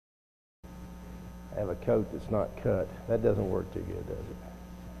have a coat that's not cut. That doesn't work too good, does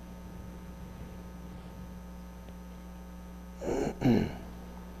it?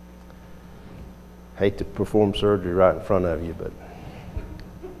 Hate to perform surgery right in front of you, but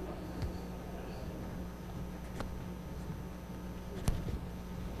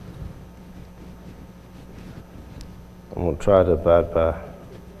I'm going to try to abide by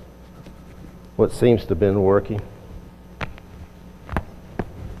what seems to have been working.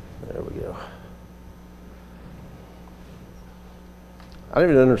 There we go. I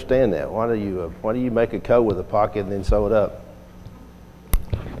don't even understand that. Why do you make a coat with a pocket and then sew it up?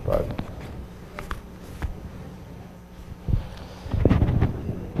 But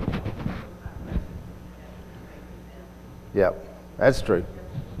yep, that's true.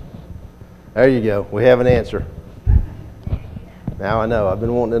 There you go. We have an answer. Now I know. I've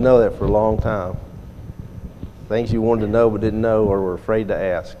been wanting to know that for a long time. Things you wanted to know but didn't know or were afraid to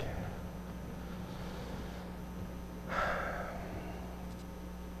ask.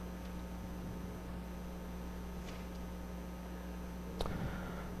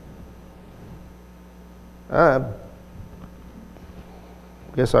 I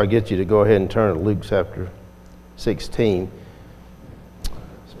guess I'll get you to go ahead and turn to Luke chapter 16.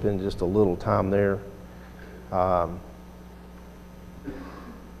 Spend just a little time there.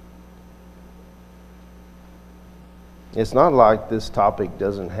 It's not like this topic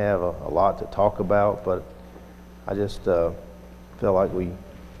doesn't have a lot to talk about, but I just feel like we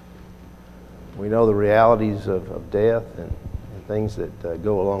know the realities of death and things that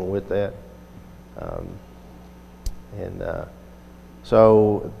go along with that.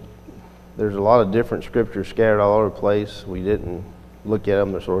 So there's a lot of different scriptures scattered all over the place. We didn't look at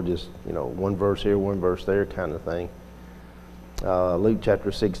them. They're sort of just, one verse here, one verse there kind of thing. Luke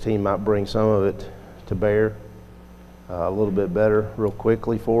chapter 16 might bring some of it to bear a little bit better real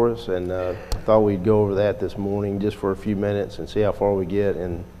quickly for us. And I thought we'd go over that this morning just for a few minutes and see how far we get.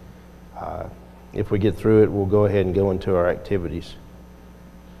 And if we get through it, we'll go ahead and go into our activities.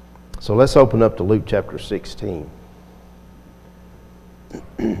 So let's open up to Luke chapter 16.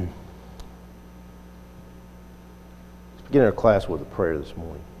 Let's begin our class with a prayer this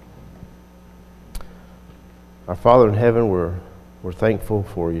morning. Our Father in heaven, we're thankful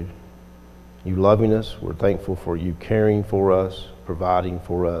for you loving us. We're thankful for you caring for us, providing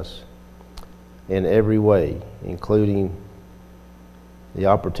for us in every way, including the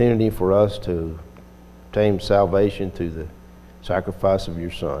opportunity for us to obtain salvation through the sacrifice of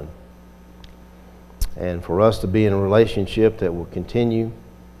your Son. And for us to be in a relationship that will continue,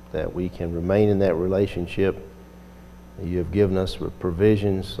 that we can remain in that relationship. You have given us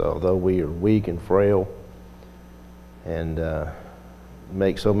provisions, although we are weak and frail and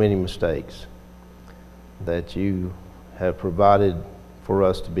make so many mistakes, that you have provided for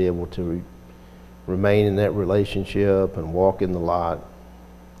us to be able to remain in that relationship and walk in the light,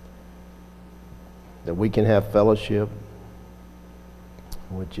 that we can have fellowship,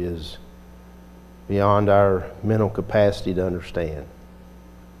 which is beyond our mental capacity to understand.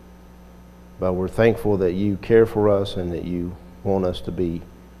 But we're thankful that you care for us and that you want us to be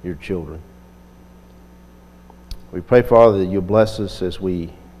your children. We pray, Father, that you'll bless us as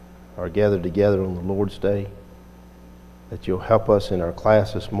we are gathered together on the Lord's Day, that you'll help us in our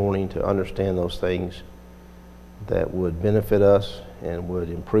class this morning to understand those things that would benefit us and would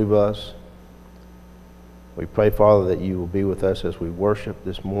improve us. We pray, Father, that you will be with us as we worship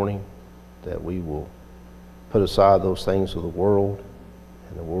this morning, that we will put aside those things of the world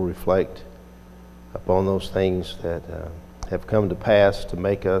and that we'll reflect upon those things that have come to pass to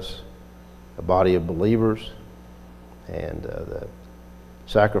make us a body of believers, and the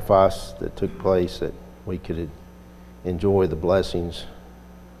sacrifice that took place that we could enjoy the blessings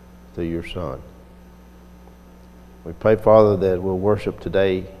through your Son. We pray, Father, that we'll worship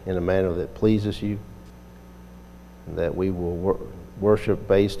today in a manner that pleases you, and that we will worship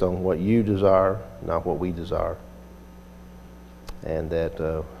based on what you desire, not what we desire, and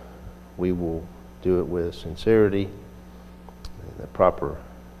that we will do it with sincerity and the proper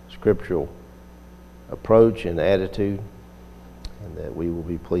scriptural approach and attitude, and that we will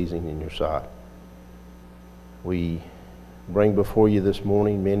be pleasing in your sight. We bring before you this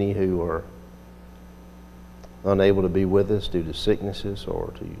morning many who are unable to be with us due to sicknesses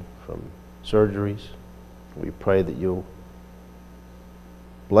or from surgeries. We pray that you'll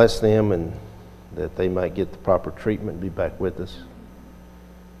bless them and that they might get the proper treatment and be back with us.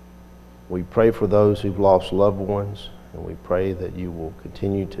 We pray for those who've lost loved ones, and we pray that you will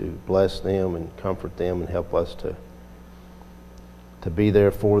continue to bless them and comfort them and help us to be there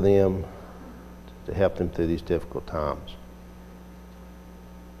for them, to help them through these difficult times.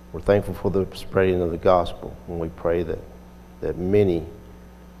 We're thankful for the spreading of the gospel, and we pray that many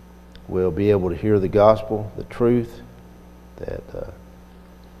will be able to hear the gospel, the truth, that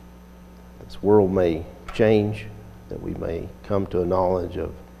this world may change, that we may come to a knowledge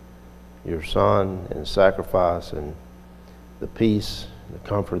of your Son and sacrifice, and the peace, the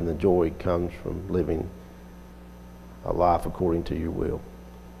comfort, and the joy comes from living a life according to your will.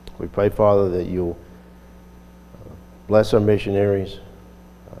 We pray, Father, that you'll bless our missionaries,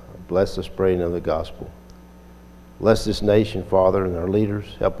 bless the spreading of the gospel. Bless this nation, Father, and our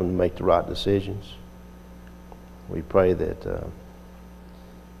leaders. Help them to make the right decisions. We pray that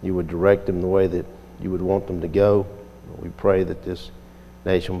you would direct them the way that you would want them to go. We pray that this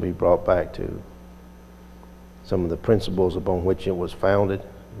nation will be brought back to some of the principles upon which it was founded,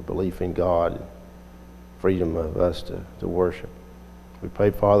 the belief in God, and freedom of us to worship. We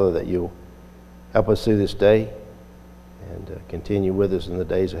pray, Father, that you'll help us through this day and continue with us in the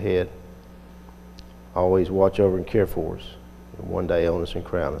days ahead. Always watch over and care for us, and one day own us and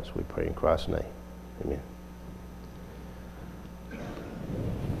crown us. We pray in Christ's name. Amen.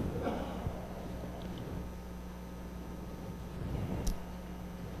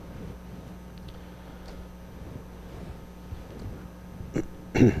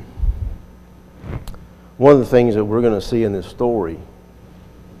 One of the things that we're going to see in this story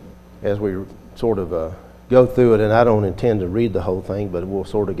as we sort of go through it, and I don't intend to read the whole thing, but we'll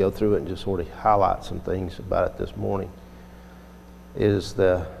sort of go through it and just sort of highlight some things about it this morning, is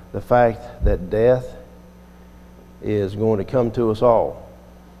the fact that death is going to come to us all.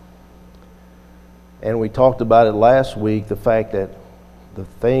 And we talked about it last week, the fact that the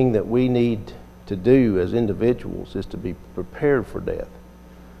thing that we need to do as individuals is to be prepared for death.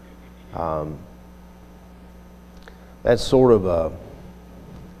 That's sort of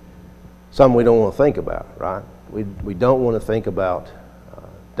something we don't want to think about, right? We don't want to think about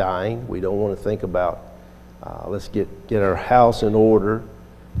dying. We don't want to think about let's get our house in order,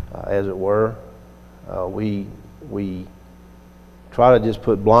 as it were. We try to just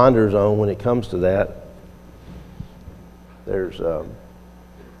put blinders on when it comes to that. There's a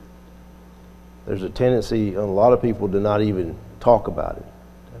tendency on a lot of people to not even talk about it.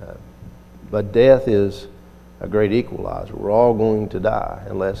 But death is a great equalizer. We're all going to die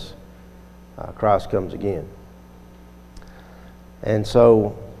unless Christ comes again. And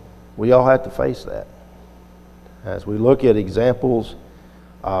so we all have to face that. As we look at examples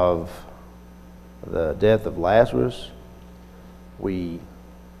of the death of Lazarus, we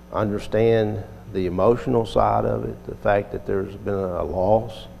understand the emotional side of it, the fact that there's been a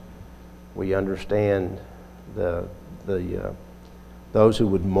loss. We understand those who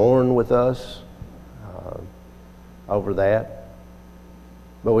would mourn with us over that.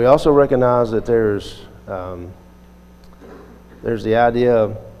 But we also recognize that there's the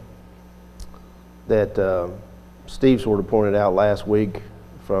idea that Steve sort of pointed out last week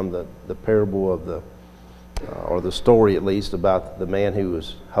from the parable of or the story at least, about the man who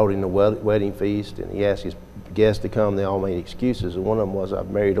was holding a wedding feast, and he asked his guests to come. They all made excuses, and one of them was, I've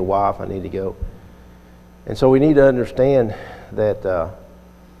married a wife, I need to go. And so we need to understand that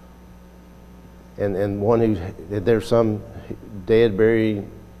and one who, there's some dead buried,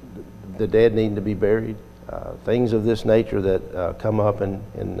 the dead need to be buried, things of this nature that come up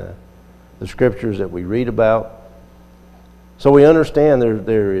in the scriptures that we read about. So we understand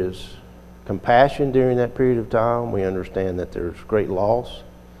there is compassion during that period of time. We understand that there's great loss.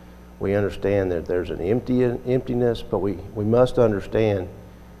 We understand that there's an emptiness, but we must understand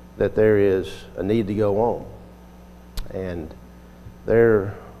that there is a need to go on. And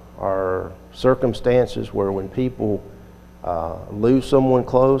there are circumstances where when people lose someone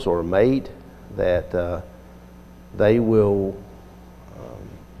close or a mate, that they will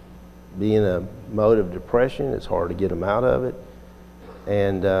be in a mode of depression. It's hard to get them out of it.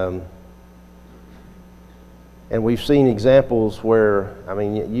 And we've seen examples where, I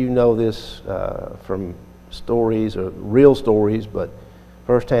mean, you know this from stories, or real stories, but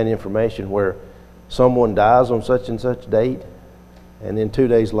firsthand information, where someone dies on such and such date, and then 2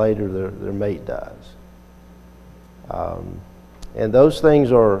 days later their mate dies. And those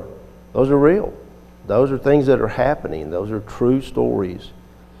things are real. Those are things that are happening. Those are true stories.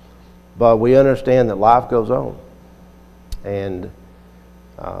 But we understand that life goes on. And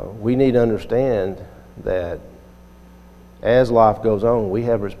we need to understand that as life goes on, we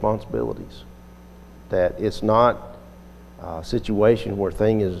have responsibilities. That it's not a situation where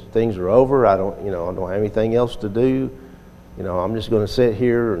things are over. I don't have anything else to do. I'm just going to sit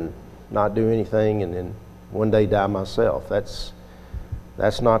here and not do anything, and then one day die myself. That's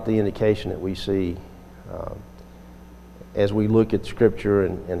not the indication that we see as we look at Scripture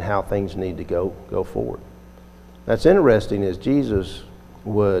and how things need to go forward. That's interesting is Jesus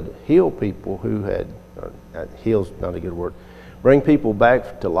would heal people who had, heal's not a good word, bring people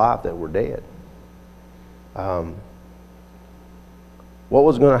back to life that were dead. What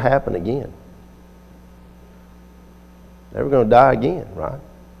was going to happen again? They were going to die again, right?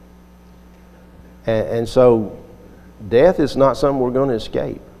 And so death is not something we're going to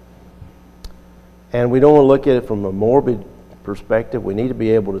escape. And we don't want to look at it from a morbid perspective. We need to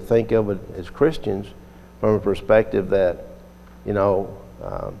be able to think of it as Christians from a perspective that, you know,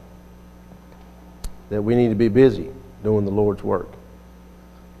 that we need to be busy doing the Lord's work.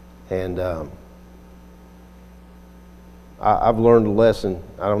 And I've learned a lesson.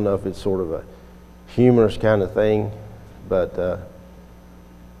 I don't know if it's sort of a humorous kind of thing, but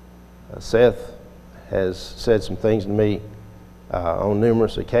Seth has said some things to me on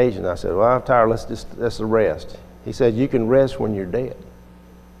numerous occasions. I said, well, I'm tired, let's rest. He said, you can rest when you're dead.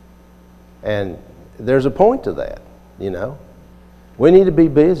 And there's a point to that, you know. We need to be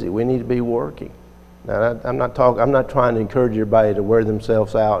busy. We need to be working. Now, I'm not trying to encourage everybody to wear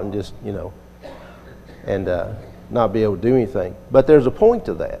themselves out and just, you know, and not be able to do anything. But there's a point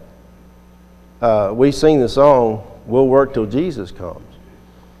to that. We sing the song, "We'll work till Jesus comes."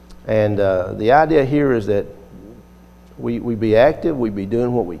 And the idea here is that we be active, we be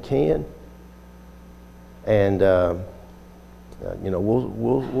doing what we can, and you know,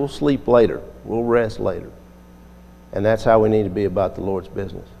 we'll sleep later, we'll rest later, and that's how we need to be about the Lord's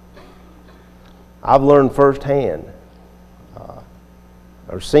business. I've learned firsthand,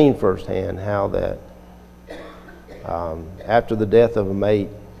 or seen firsthand, how that after the death of a mate,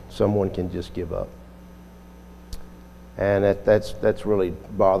 someone can just give up. And that's really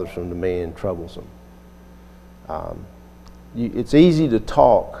bothersome to me and troublesome. It's easy to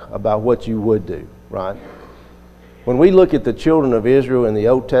talk about what you would do, right? When we look at the children of Israel in the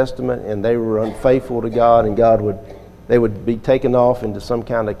Old Testament and they were unfaithful to God, and they would be taken off into some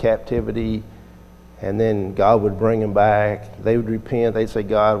kind of captivity, and then God would bring them back. They would repent. They'd say,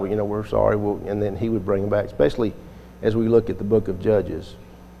 God, well, you know, we're sorry. And then He would bring them back, especially as we look at the book of Judges.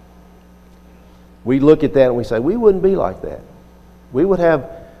 We look at that and we say, we wouldn't be like that. We would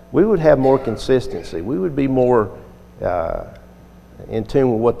have more consistency. We would be more in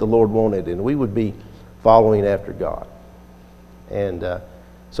tune with what the Lord wanted, and we would be following after God. And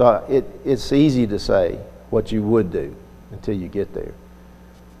so it's easy to say what you would do until you get there.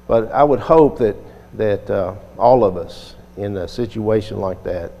 But I would hope that all of us in a situation like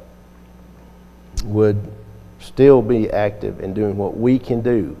that would still be active in doing what we can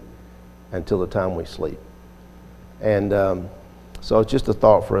do until the time we sleep. And so it's just a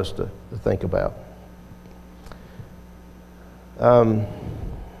thought for us to think about.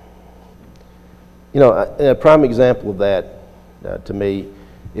 You know, a prime example of that to me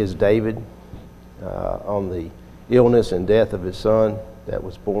is David on the illness and death of his son that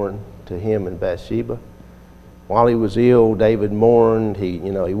was born to him in Bathsheba. While he was ill, David mourned. He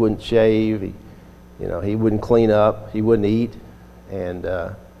wouldn't shave. He wouldn't clean up. He wouldn't eat, and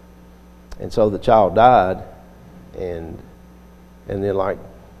so the child died, and then like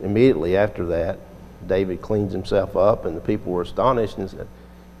immediately after that, David cleans himself up, and the people were astonished and said,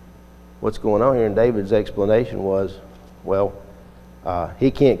 "What's going on here?" And David's explanation was, "Well, he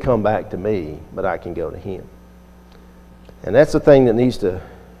can't come back to me, but I can go to him." And that's the thing that needs to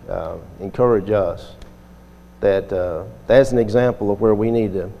encourage us, that that's an example of where we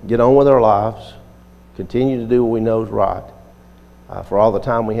need to get on with our lives, continue to do what we know is right for all the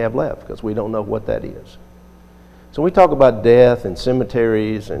time we have left, because we don't know what that is. So we talk about death and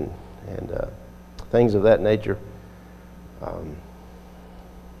cemeteries and things of that nature.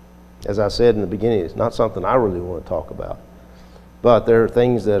 As I said in the beginning, it's not something I really want to talk about, but there are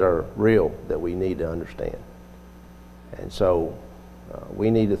things that are real that we need to understand. And so we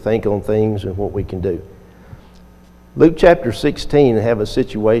need to think on things and what we can do. Luke chapter 16 have a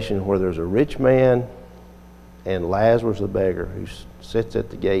situation where there's a rich man and Lazarus the beggar who sits at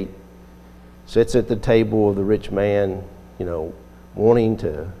the gate, sits at the table of the rich man, wanting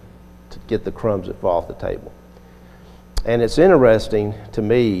to get the crumbs that fall off the table. And it's interesting to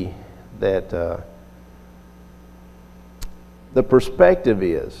me that the perspective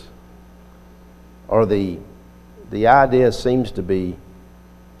is, or the idea seems to be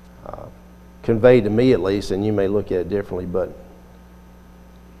conveyed to me at least, and you may look at it differently, but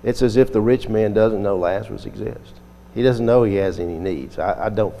it's as if the rich man doesn't know Lazarus exists. He doesn't know he has any needs.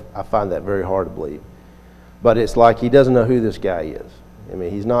 I find that very hard to believe. But it's like he doesn't know who this guy is. I mean,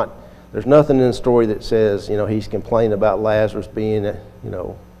 there's nothing in the story that says, he's complaining about Lazarus being, at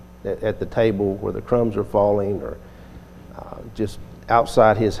the table where the crumbs are falling, or just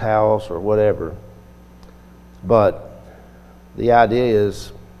outside his house or whatever. But the idea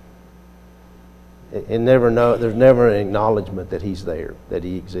is, there's never an acknowledgement that he's there, that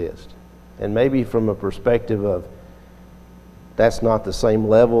he exists. And maybe from a perspective of, that's not the same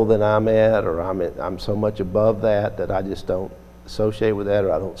level that I'm at, or I'm so much above that I just don't associate with that,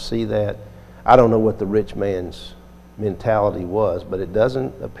 or I don't see that. I don't know what the rich man's mentality was, but it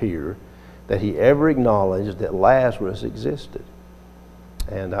doesn't appear that he ever acknowledged that Lazarus existed.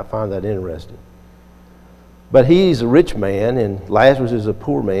 And I find that interesting. But he's a rich man and Lazarus is a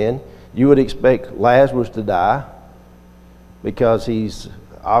poor man. You would expect Lazarus to die because he's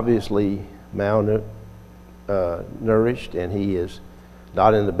obviously malnourished and he is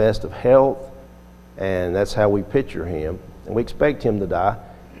not in the best of health, and that's how we picture him. And we expect him to die.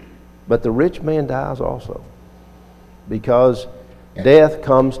 But the rich man dies also, because death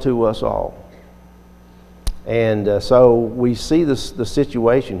comes to us all. And so we see the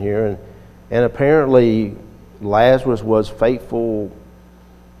situation here, and apparently Lazarus was faithful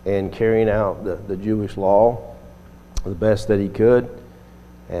in carrying out the Jewish law the best that he could,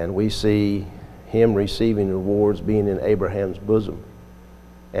 and we see him receiving rewards, being in Abraham's bosom.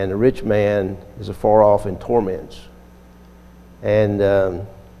 And the rich man is afar off in torments. And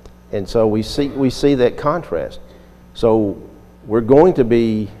so we see that contrast. So we're going to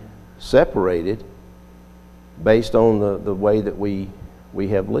be separated based on the way that we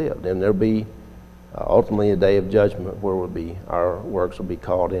have lived, and there'll be ultimately a day of judgment where our works will be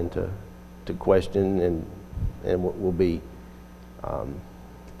called into question and will be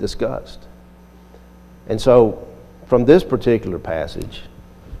discussed. And so from this particular passage,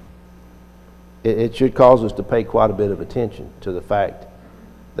 it should cause us to pay quite a bit of attention to the fact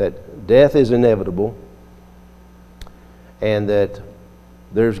that death is inevitable, and that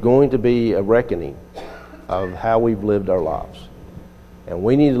there's going to be a reckoning of how we've lived our lives. And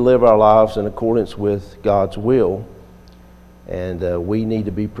we need to live our lives in accordance with God's will, and we need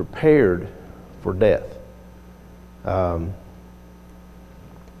to be prepared for death. And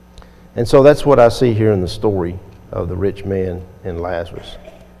so that's what I see here in the story of the rich man and Lazarus.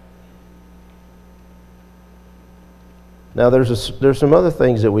 Now there's some other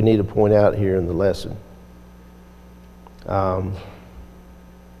things that we need to point out here in the lesson.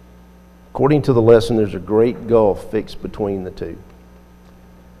 According to the lesson, there's a great gulf fixed between the two.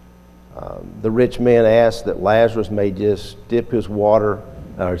 The rich man asked that Lazarus may just dip his water,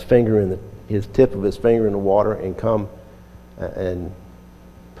 or his tip of his finger in the water, and come and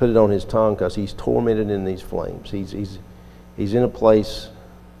put it on his tongue, because he's tormented in these flames. He's in a place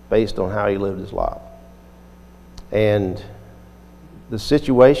based on how he lived his life. And the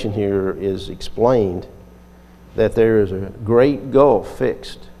situation here is explained that there is a great gulf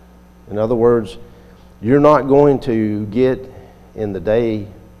fixed. In other words, you're not going to get in the day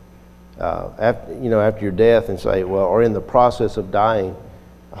after your death and say, well, or in the process of dying,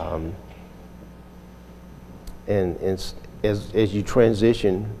 and as you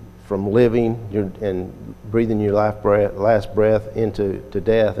transition from living and breathing your last breath into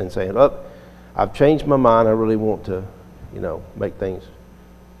death, and saying, oh, I've changed my mind, I really want to make things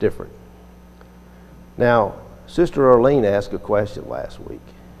different. Now, Sister Arlene asked a question last week,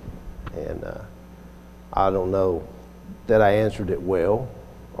 and I don't know that I answered it well,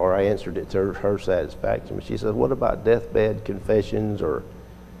 or I answered it to her satisfaction. But she said, what about deathbed confessions, or,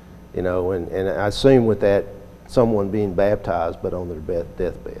 and I assume with that, someone being baptized but on their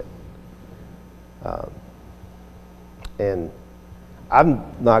deathbed. And I'm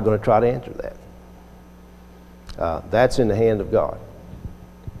not going to try to answer that. That's in the hand of God.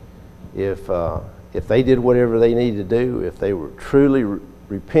 If they did whatever they needed to do, if they were truly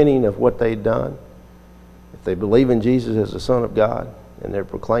repenting of what they'd done, if they believe in Jesus as the Son of God and they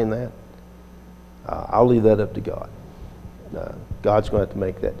proclaim that, I'll leave that up to God. God's going to have to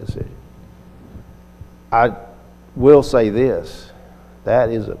make that decision. I will say this, that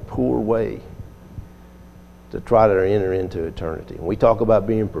is a poor way to try to enter into eternity. When we talk about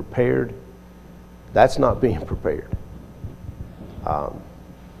being prepared, that's not being prepared.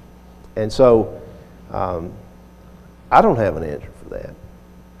 And so I don't have an answer for that.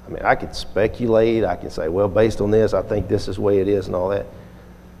 I mean, I could speculate, I can say, well, based on this, I think this is the way it is and all that.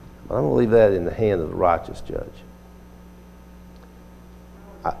 But I'm going to leave that in the hand of the righteous judge.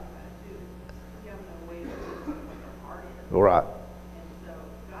 Right.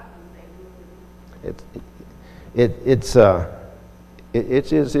 It's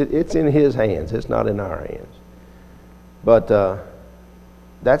in his hands. It's not in our hands. But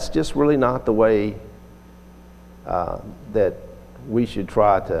that's just really not the way that we should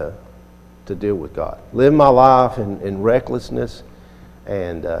try to to deal with God. Live my life in recklessness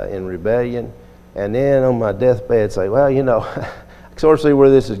and in rebellion, and then on my deathbed say, well, you know, I sort of see where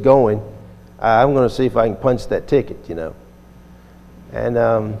this is going. I'm going to see if I can punch that ticket, you know. And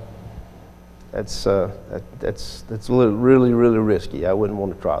that's really risky. I wouldn't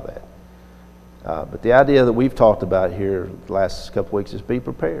want to try that. But the idea that we've talked about here the last couple of weeks is be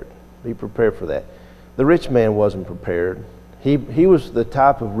prepared. Be prepared for that. The rich man wasn't prepared. He was the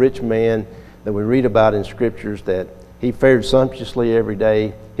type of rich man that we read about in scriptures, that he fared sumptuously every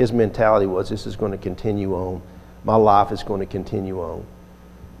day. His mentality was, this is going to continue on. My life is going to continue on.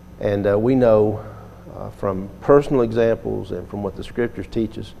 And we know from personal examples and from what the scriptures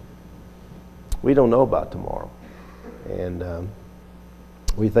teach us, we don't know about tomorrow. And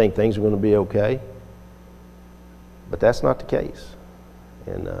we think things are going to be okay, but that's not the case.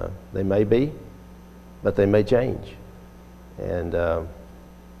 And they may be, but they may change. And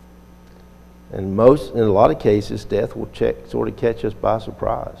in a lot of cases, death will sort of catch us by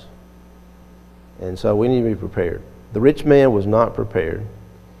surprise. And so we need to be prepared. The rich man was not prepared.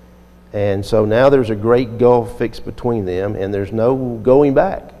 And so now there's a great gulf fixed between them, and there's no going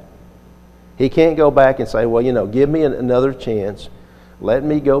back. He can't go back and say, well, you know, give me another chance. Let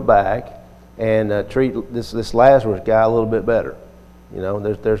me go back and treat this Lazarus guy a little bit better. You know,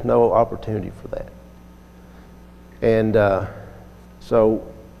 there's no opportunity for that. And so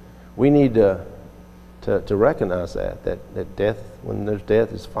we need to recognize that death, when there's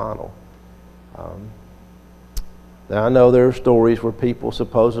death, is final. Now I know there are stories where people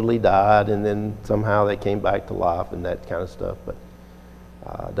supposedly died and then somehow they came back to life and that kind of stuff, but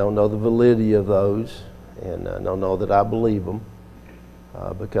I don't know the validity of those, and I don't know that I believe them,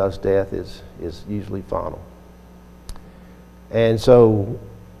 because death is usually final. And so,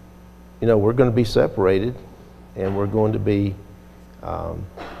 you know, we're going to be separated, and we're going to be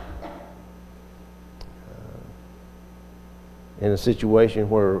in a situation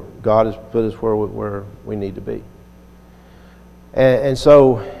where God has put us where we need to be. And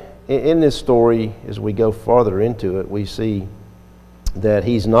so in this story, as we go farther into it, we see that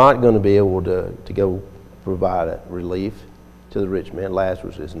he's not going to be able to go provide a relief to the rich man.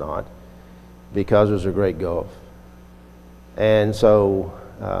 Lazarus is not, because there's a great gulf. And so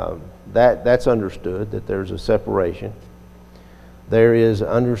that's understood, that there's a separation. There is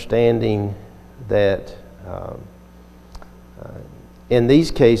understanding that in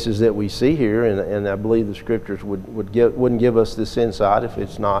these cases that we see here, and I believe the scriptures wouldn't give us this insight if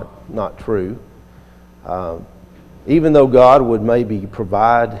it's not true. Even though God would maybe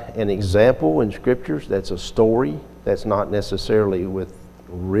provide an example in scriptures that's a story, that's not necessarily with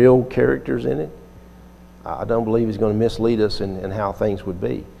real characters in it, I don't believe he's going to mislead us in how things would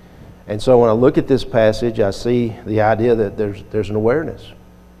be. And so when I look at this passage, I see the idea that there's an awareness.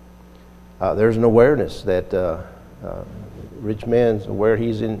 There's an awareness that rich man's aware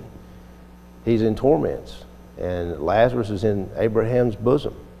he's in torments, and Lazarus is in Abraham's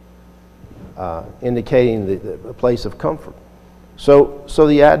bosom, indicating the place of comfort. So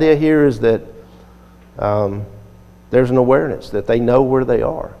the idea here is that there's an awareness that they know where they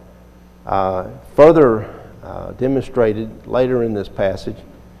are. Further demonstrated later in this passage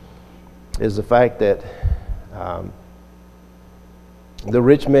is the fact that the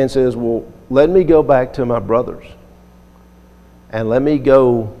rich man says, well, let me go back to my brothers, and let me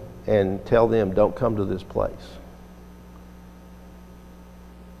go and tell them, don't come to this place.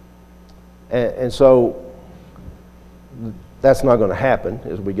 And so that's not going to happen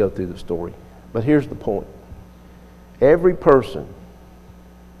as we go through the story. But here's the point. Every person,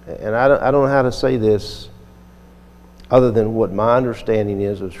 and I don't know how to say this other than what my understanding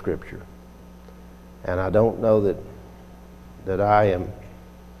is of Scripture. And I don't know that I am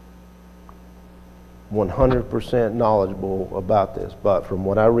 100% knowledgeable about this, but from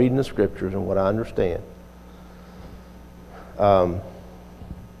what I read in the scriptures and what I understand,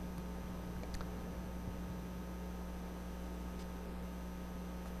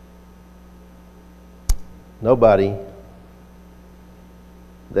 nobody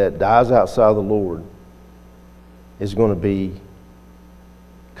that dies outside of the Lord is going to be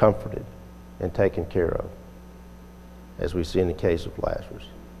comforted and taken care of, as we see in the case of Lazarus.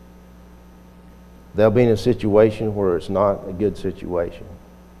 They'll be in a situation where it's not a good situation.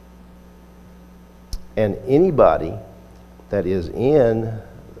 And anybody that is in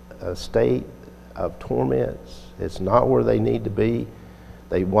a state of torments, it's not where they need to be.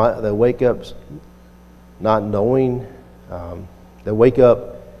 They wake up not knowing. They wake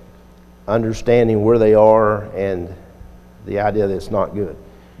up understanding where they are and the idea that it's not good.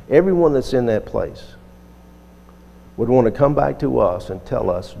 Everyone that's in that place would want to come back to us and tell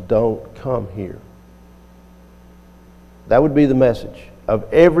us, don't come here. That would be the message of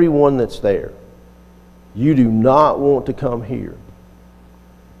everyone that's there. You do not want to come here.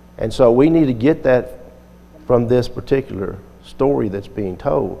 And so we need to get that from this particular story that's being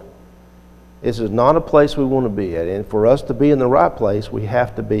told. This is not a place we want to be at. And for us to be in the right place, we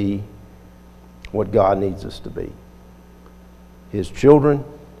have to be what God needs us to be. His children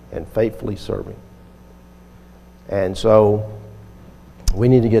and faithfully serving. And so we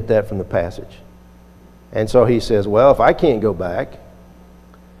need to get that from the passage. And so he says, well, if I can't go back,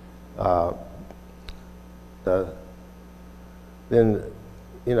 then,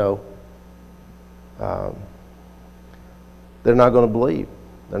 you know, they're not going to believe.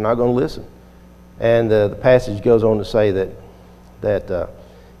 They're not going to listen. And the passage goes on to say that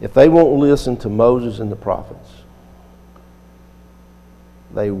if they won't listen to Moses and the prophets,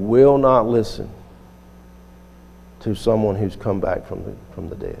 they will not listen to someone who's come back from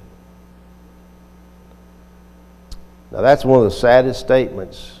the dead. Now that's one of the saddest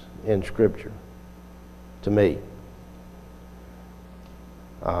statements in Scripture to me.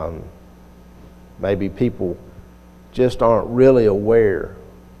 Maybe people just aren't really aware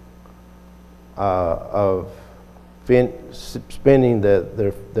of spending their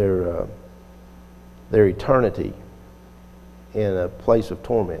eternity in a place of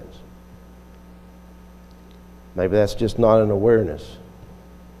torments. Maybe that's just not an awareness.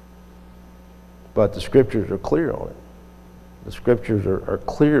 But the Scriptures are clear on it. The Scriptures are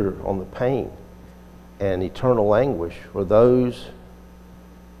clear on the pain and eternal anguish for those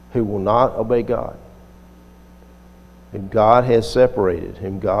who will not obey God, whom God has separated,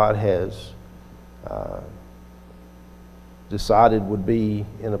 whom God has decided would be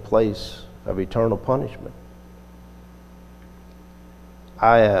in a place of eternal punishment.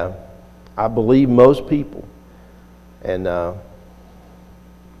 I believe most people, and I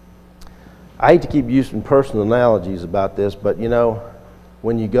hate to keep using personal analogies about this, but you know,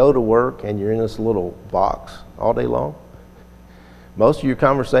 when you go to work and you're in this little box all day long, most of your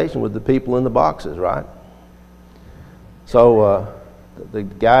conversation with the people in the boxes, right? So the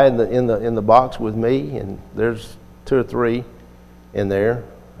guy in the box with me, and there's 2 or 3 in there.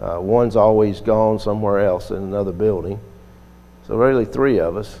 One's always gone somewhere else in another building. So really 3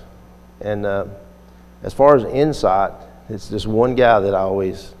 of us. And as far as insight, it's just one guy that I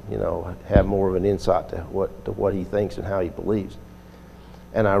always, you know, have more of an insight to what he thinks and how he believes.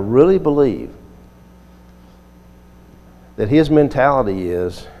 And I really believe that his mentality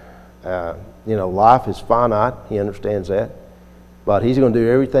is, you know, life is finite. He understands that. But he's going to do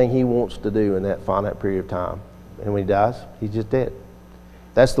everything he wants to do in that finite period of time. And when he dies, he's just dead.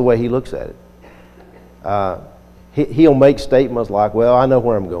 That's the way he looks at it. He'll make statements like, well, I know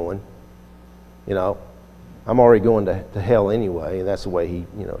where I'm going. You know, I'm already going to hell anyway. And that's the way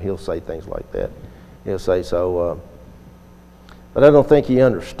he'll say things like that. He'll say so. But I don't think he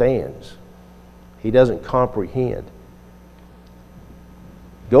understands. He doesn't comprehend.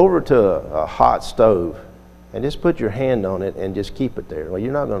 Go over to a hot stove and just put your hand on it and just keep it there. Well,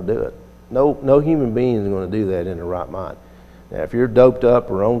 you're not going to do it. No human being is going to do that in their right mind. Now, if you're doped up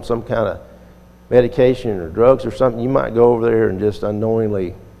or on some kind of medication or drugs or something, you might go over there and just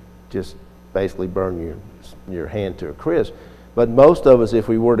unknowingly just basically burn your hand to a crisp. But most of us, if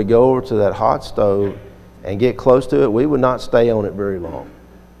we were to go over to that hot stove and get close to it, we would not stay on it very long.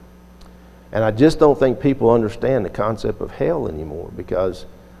 And I just don't think people understand the concept of hell anymore, because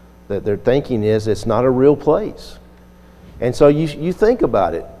that their thinking is it's not a real place. And so you think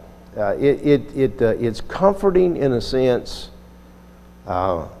about it. It's comforting in a sense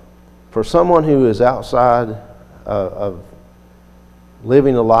for someone who is outside of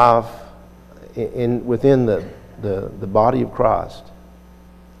living a life within the body of Christ.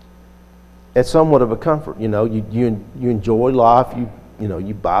 It's somewhat of a comfort. You know, you enjoy life. You know,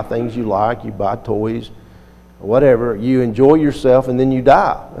 you buy things you like. You buy toys, whatever. You enjoy yourself, and then you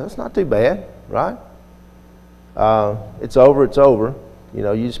die. That's not too bad, right? It's over. It's over. You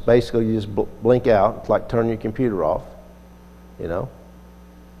know, you just basically blink out. It's like turning your computer off. You know,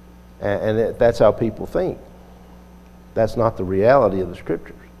 and that's how people think. That's not the reality of the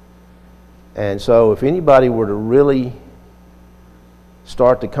Scriptures. And so, if anybody were to really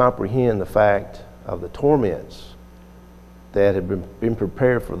start to comprehend the fact of the torments that have been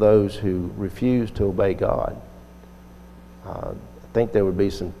prepared for those who refuse to obey God, I think there would be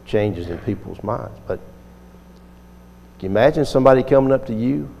some changes in people's minds. But can you imagine somebody coming up to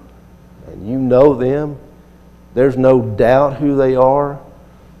you and you know them, there's no doubt who they are,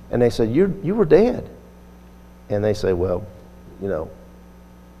 and they say, you were dead. And they say, well, you know,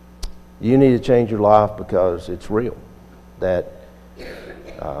 you need to change your life because it's real. that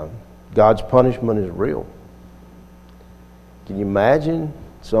God's punishment is real. Can you imagine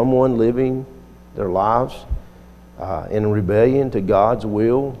someone living their lives in rebellion to God's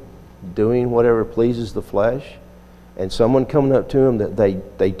will, doing whatever pleases the flesh, and someone coming up to them that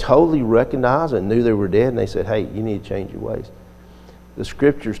they totally recognized and knew they were dead, and they said, hey, you need to change your ways? The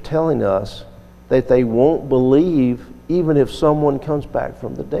Scripture's telling us that they won't believe even if someone comes back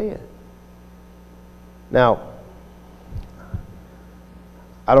from the dead. Now,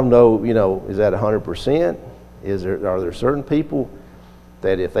 I don't know, is that 100%? Are there certain people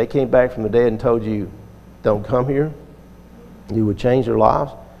that if they came back from the dead and told you, don't come here, you would change their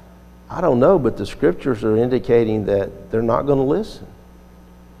lives? I don't know, but the Scriptures are indicating that they're not going to listen.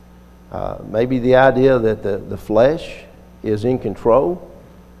 Maybe the idea that the flesh is in control,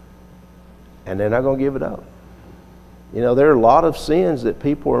 and they're not going to give it up. There are a lot of sins that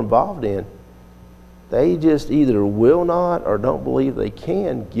people are involved in. They just either will not or don't believe they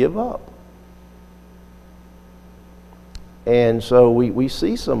can give up. And so we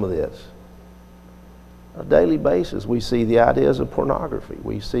see some of this on a daily basis. We see the ideas of pornography.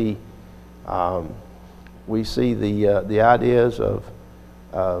 We see the ideas of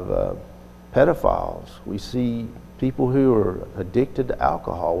pedophiles. We see people who are addicted to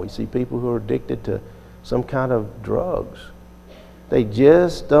alcohol. We see people who are addicted to some kind of drugs. They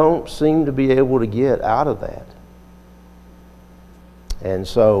just don't seem to be able to get out of that. And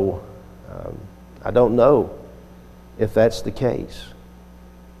so I don't know if that's the case.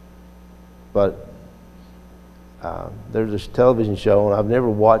 But there's this television show, and I've never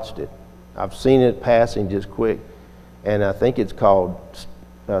watched it. I've seen it passing just quick, and I think it's called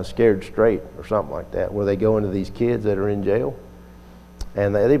Scared Straight or something like that, where they go into these kids that are in jail,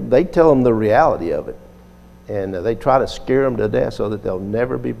 and they tell them the reality of it, and they try to scare them to death so that they'll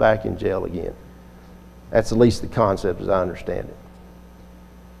never be back in jail again. That's at least the concept as I understand it.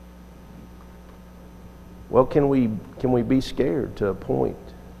 Well, can we be scared to a point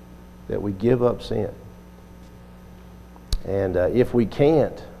that we give up sin? And if we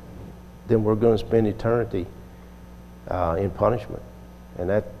can't, then we're going to spend eternity in punishment. And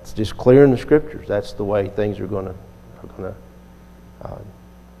that's just clear in the Scriptures. That's the way things are going to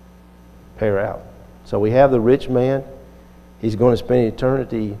pair out. So we have the rich man. He's going to spend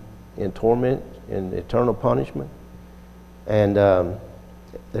eternity in torment, in eternal punishment. And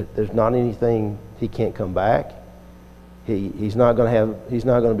there's not anything, he can't come back. He's not going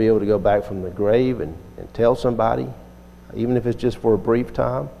to be able to go back from the grave and tell somebody, even if it's just for a brief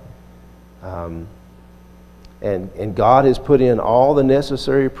time. And God has put in all the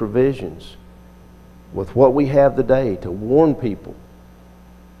necessary provisions with what we have today to warn people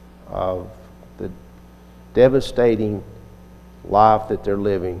of the devastating life that they're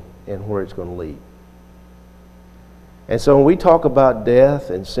living and where it's going to lead. And so when we talk about death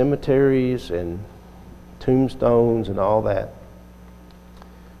and cemeteries and tombstones and all that,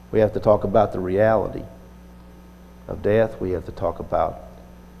 we have to talk about the reality of death. We have to talk about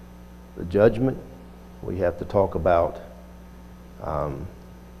the judgment. We have to talk about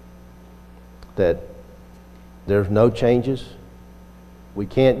that there's no changes. We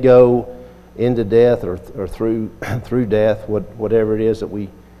can't go into death or through death, whatever it is that we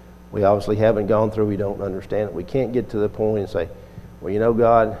obviously haven't gone through, we don't understand it. We can't get to the point and say, well,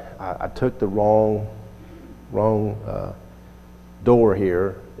 God, I took the wrong door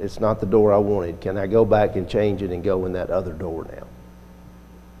here. It's not the door I wanted. Can I go back and change it and go in that other door now?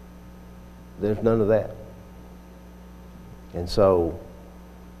 There's none of that. And so,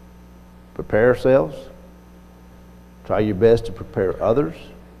 prepare ourselves. Try your best to prepare others.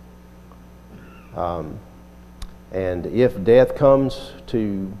 And if death comes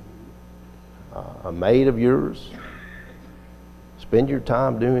to a mate of yours, spend your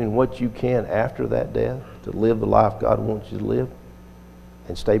time doing what you can after that death to live the life God wants you to live,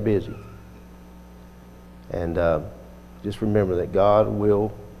 and stay busy. And just remember that God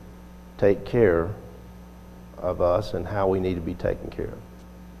will take care of us and how we need to be taken care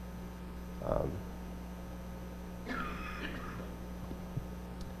of.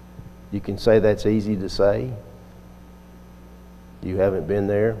 You can say that's easy to say. You haven't been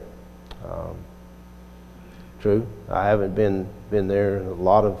there. True, I haven't been there in a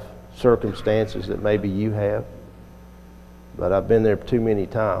lot of circumstances that maybe you have, but I've been there too many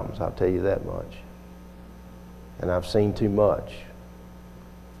times, I'll tell you that much. And I've seen too much.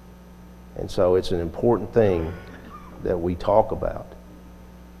 And so it's an important thing that we talk about,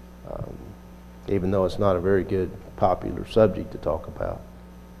 even though it's not a very good popular subject to talk about.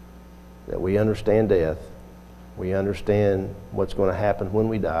 That we understand death, we understand what's going to happen when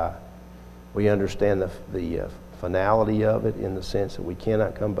we die, we understand the finality of it in the sense that we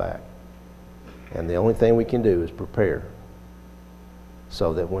cannot come back. And the only thing we can do is prepare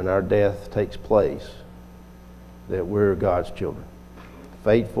so that when our death takes place, that we're God's children.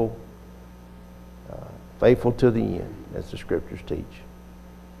 Faithful to the end, as the Scriptures teach.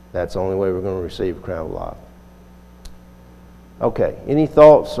 That's the only way we're going to receive a crown of life. Okay, any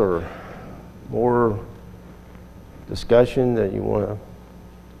thoughts or more discussion that you want to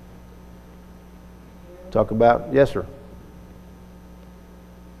talk about? Yes, sir.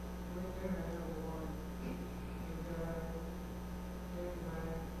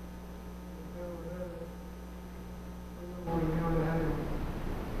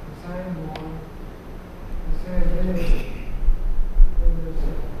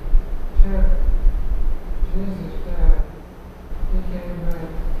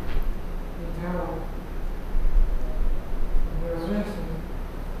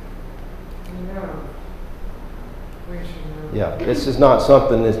 Yeah, this is not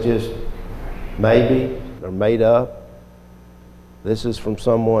something that's just maybe or made up. This is from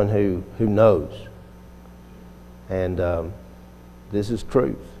someone who knows. And this is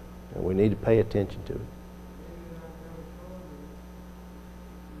truth. And we need to pay attention to it.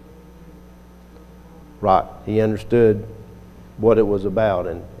 Right. He understood what it was about,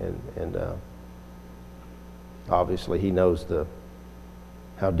 and obviously he knows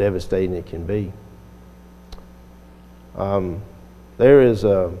how devastating it can be. There's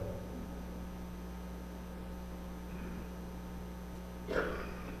a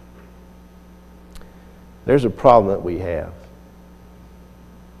problem that we have,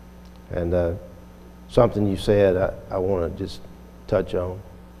 and something you said I want to just touch on.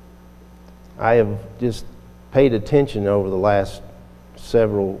 I have just paid attention over the last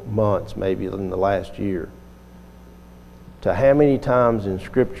several months, maybe in the last year, to how many times in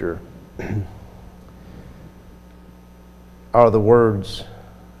Scripture are the words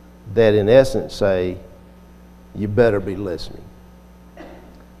that in essence say, you better be listening.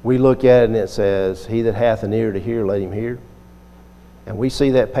 We look at it and it says, he that hath an ear to hear, let him hear. And we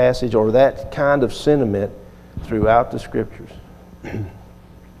see that passage or that kind of sentiment throughout the Scriptures.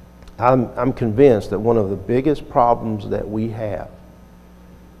 I'm convinced that one of the biggest problems that we have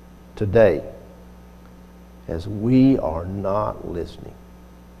today is we are not listening.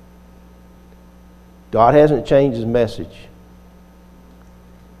 God hasn't changed His message.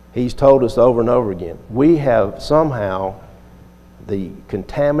 He's told us over and over again. We have somehow the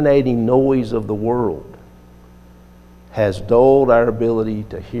contaminating noise of the world has dulled our ability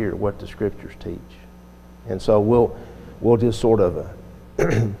to hear what the Scriptures teach. And so we'll just sort of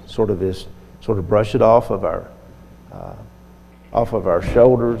brush it off of our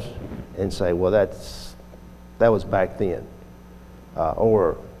shoulders and say, well, that was back then,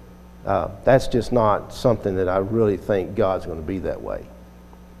 or that's just not something that I really think God's going to be that way.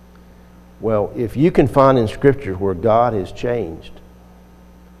 Well, if you can find in Scripture where God has changed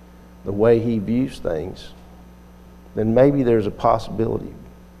the way He views things, then maybe there's a possibility.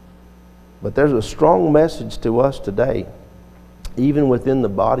 But there's a strong message to us today, even within the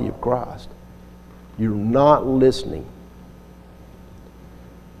body of Christ. You're not listening.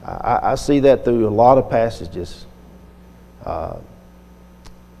 I see that through a lot of passages.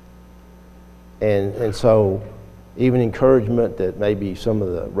 And so even encouragement that maybe some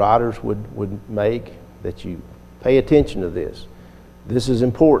of the writers would make, that you pay attention to this. This is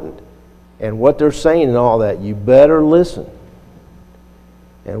important. And what they're saying and all that, you better listen.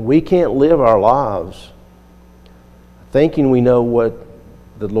 And we can't live our lives thinking we know what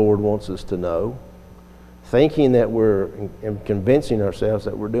the Lord wants us to know, thinking that we're and convincing ourselves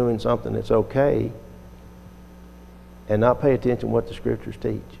that we're doing something that's okay, and not pay attention to what the Scriptures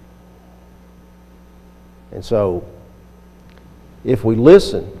teach. And so, if we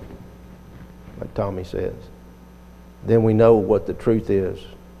listen, like Tommy says, then we know what the truth is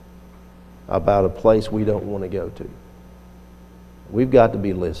about a place we don't want to go to. We've got to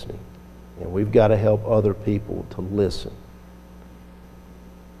be listening, and we've got to help other people to listen.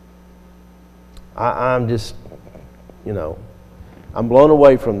 I'm just, I'm blown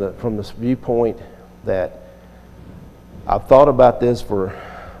away from this viewpoint that I've thought about this for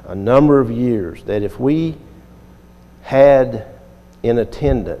a number of years, that if we had in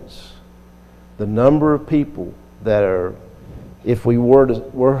attendance the number of people that are, if we were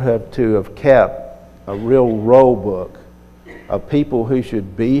to have kept a real roll book of people who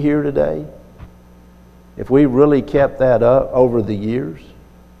should be here today, if we really kept that up over the years,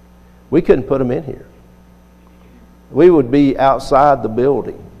 we couldn't put them in here. We would be outside the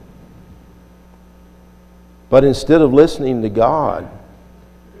building. But instead of listening to God,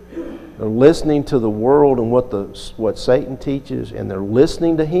 They're listening to the world and what Satan teaches, and they're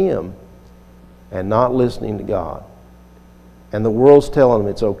listening to him and not listening to God. And the world's telling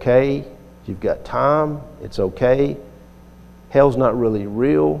them it's okay, you've got time, it's okay, hell's not really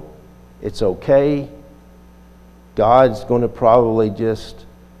real, it's okay. God's going to probably just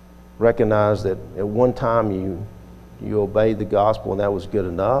recognize that at one time you obeyed the gospel and that was good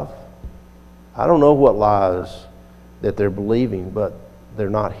enough. I don't know what lies that they're believing, but they're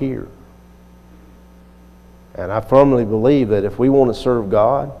not here. And I firmly believe that if we want to serve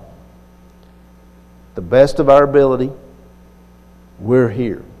God the best of our ability, we're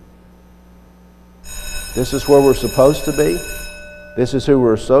here. This is where we're supposed to be. This is who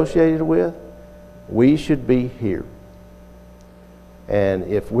we're associated with. We should be here. And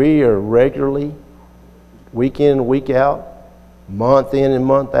if we are regularly, week in, week out, month in and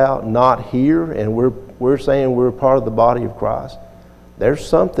month out, not here, and we're saying we're part of the body of Christ, there's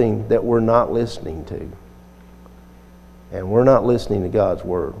something that we're not listening to. And we're not listening to God's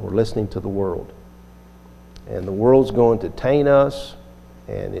Word. We're listening to the world. And the world's going to taint us,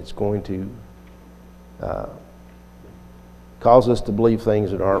 and it's going to cause us to believe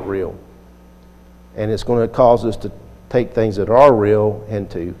things that aren't real. And it's going to cause us to take things that are real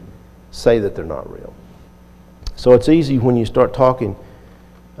and to say that they're not real. So it's easy when you start talking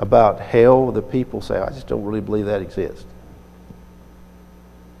about hell that people say, I just don't really believe that exists.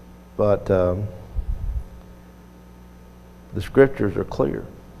 But the Scriptures are clear.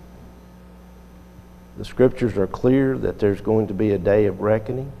 The Scriptures are clear that there's going to be a day of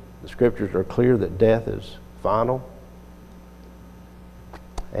reckoning. The Scriptures are clear that death is final.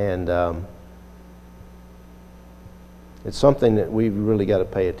 And it's something that we've really got to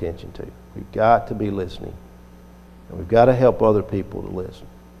pay attention to. We've got to be listening. And we've got to help other people to listen.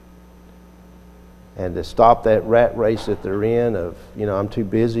 And to stop that rat race that they're in of, I'm too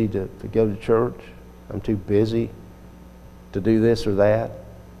busy to go to church. I'm too busy to do this or that.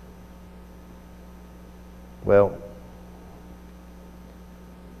 Well,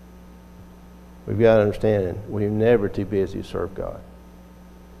 we've got to understand we're never too busy to serve God.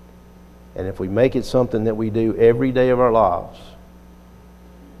 And if we make it something that we do every day of our lives,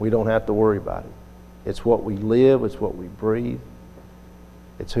 we don't have to worry about it. It's what we live, it's what we breathe,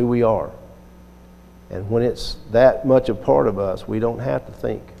 it's who we are. And when it's that much a part of us, we don't have to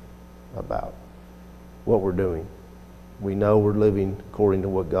think about what we're doing. We know we're living according to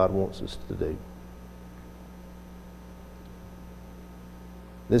what God wants us to do.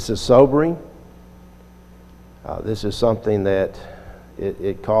 This is sobering. This is something that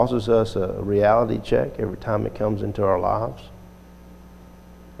it causes us a reality check every time it comes into our lives.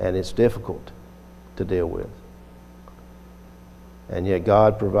 And it's difficult to deal with. And yet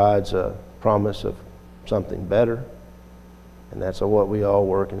God provides a promise of something better. And that's what we all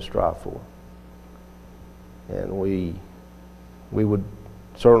work and strive for. And we would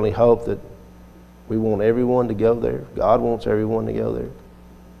certainly hope that we want everyone to go there. God wants everyone to go there.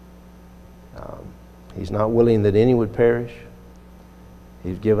 He's not willing that any would perish.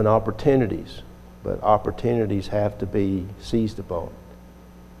 He's given opportunities, but opportunities have to be seized upon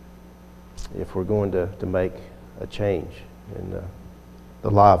if we're going to make a change in the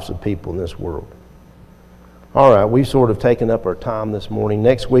lives of people in this world. All right, we've sort of taken up our time this morning.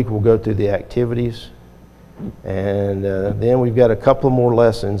 Next week we'll go through the activities, and then we've got a couple more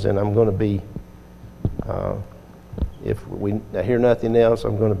lessons, and I'm going to be, if I hear nothing else,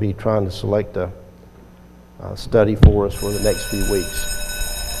 I'm going to be trying to select a study for us for the next few weeks.